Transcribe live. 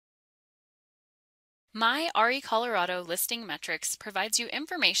My REcolorado Listing Metrics provides you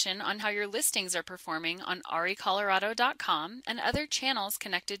information on how your listings are performing on REcolorado.com and other channels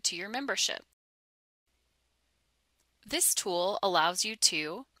connected to your membership. This tool allows you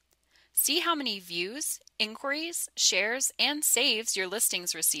to see how many views, inquiries, shares, and saves your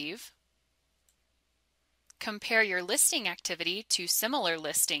listings receive, compare your listing activity to similar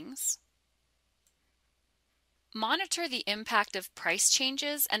listings, monitor the impact of price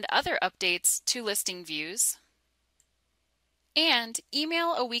changes and other updates to listing views, and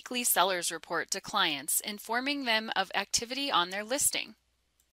email a weekly seller's report to clients informing them of activity on their listing.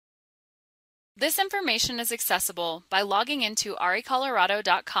 This information is accessible by logging into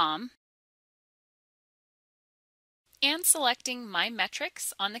REcolorado.com and selecting My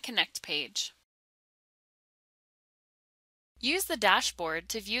Metrics on the Connect page. Use the dashboard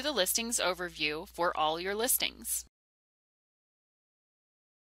to view the listings overview for all your listings.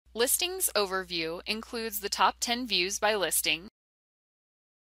 Listings Overview includes the top 10 views by listing,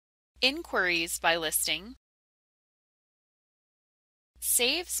 inquiries by listing,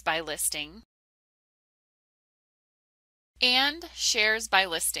 saves by listing, and shares by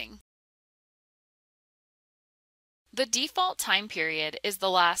listing. The default time period is the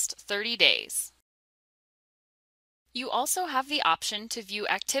last 30 days. You also have the option to view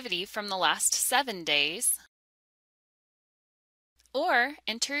activity from the last 7 days or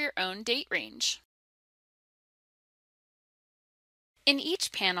enter your own date range. In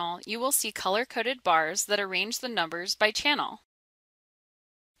each panel, you will see color-coded bars that arrange the numbers by channel.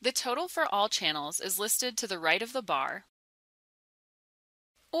 The total for all channels is listed to the right of the bar,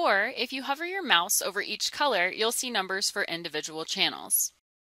 or if you hover your mouse over each color, you'll see numbers for individual channels.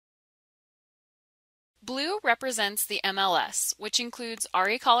 Blue represents the MLS, which includes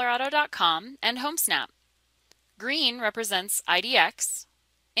REcolorado.com and HomeSnap. Green represents IDX,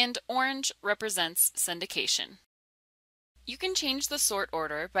 and orange represents syndication. You can change the sort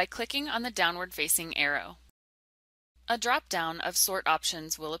order by clicking on the downward-facing arrow. A drop-down of sort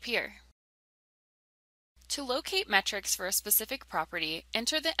options will appear. To locate metrics for a specific property,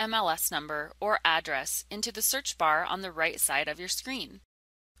 enter the MLS number or address into the search bar on the right side of your screen.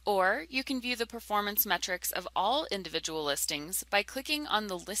 Or you can view the performance metrics of all individual listings by clicking on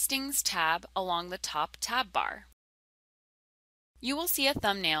the Listings tab along the top tab bar. You will see a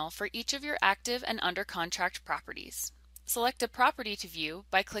thumbnail for each of your active and under contract properties. Select a property to view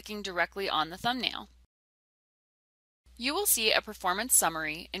by clicking directly on the thumbnail. You will see a performance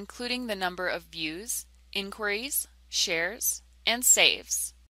summary including the number of views, inquiries, shares, and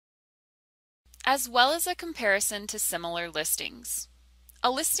saves, as well as a comparison to similar listings. A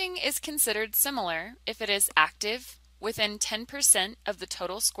listing is considered similar if it is active, within 10% of the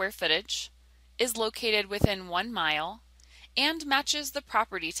total square footage, is located within 1 mile, and matches the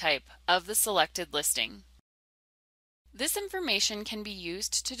property type of the selected listing. This information can be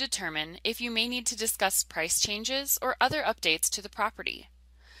used to determine if you may need to discuss price changes or other updates to the property.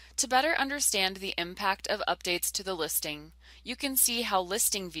 To better understand the impact of updates to the listing, you can see how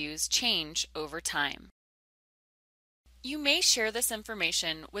listing views change over time. You may share this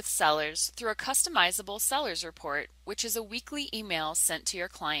information with sellers through a customizable seller's report, which is a weekly email sent to your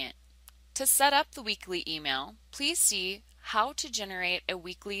client. To set up the weekly email, please see How to generate a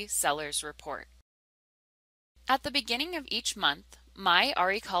weekly seller's report. At the beginning of each month, My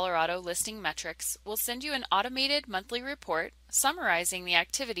REcolorado Listing Metrics will send you an automated monthly report summarizing the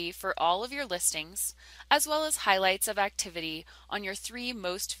activity for all of your listings, as well as highlights of activity on your 3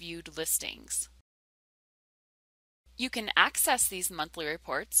 most viewed listings. You can access these monthly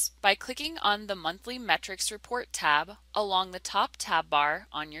reports by clicking on the Monthly Metrics Report tab along the top tab bar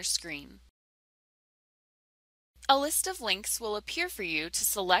on your screen. A list of links will appear for you to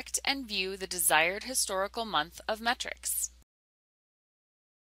select and view the desired historical month of metrics.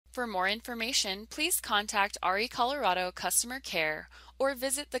 For more information, please contact REcolorado Customer Care or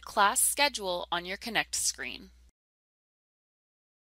visit the class schedule on your Connect screen.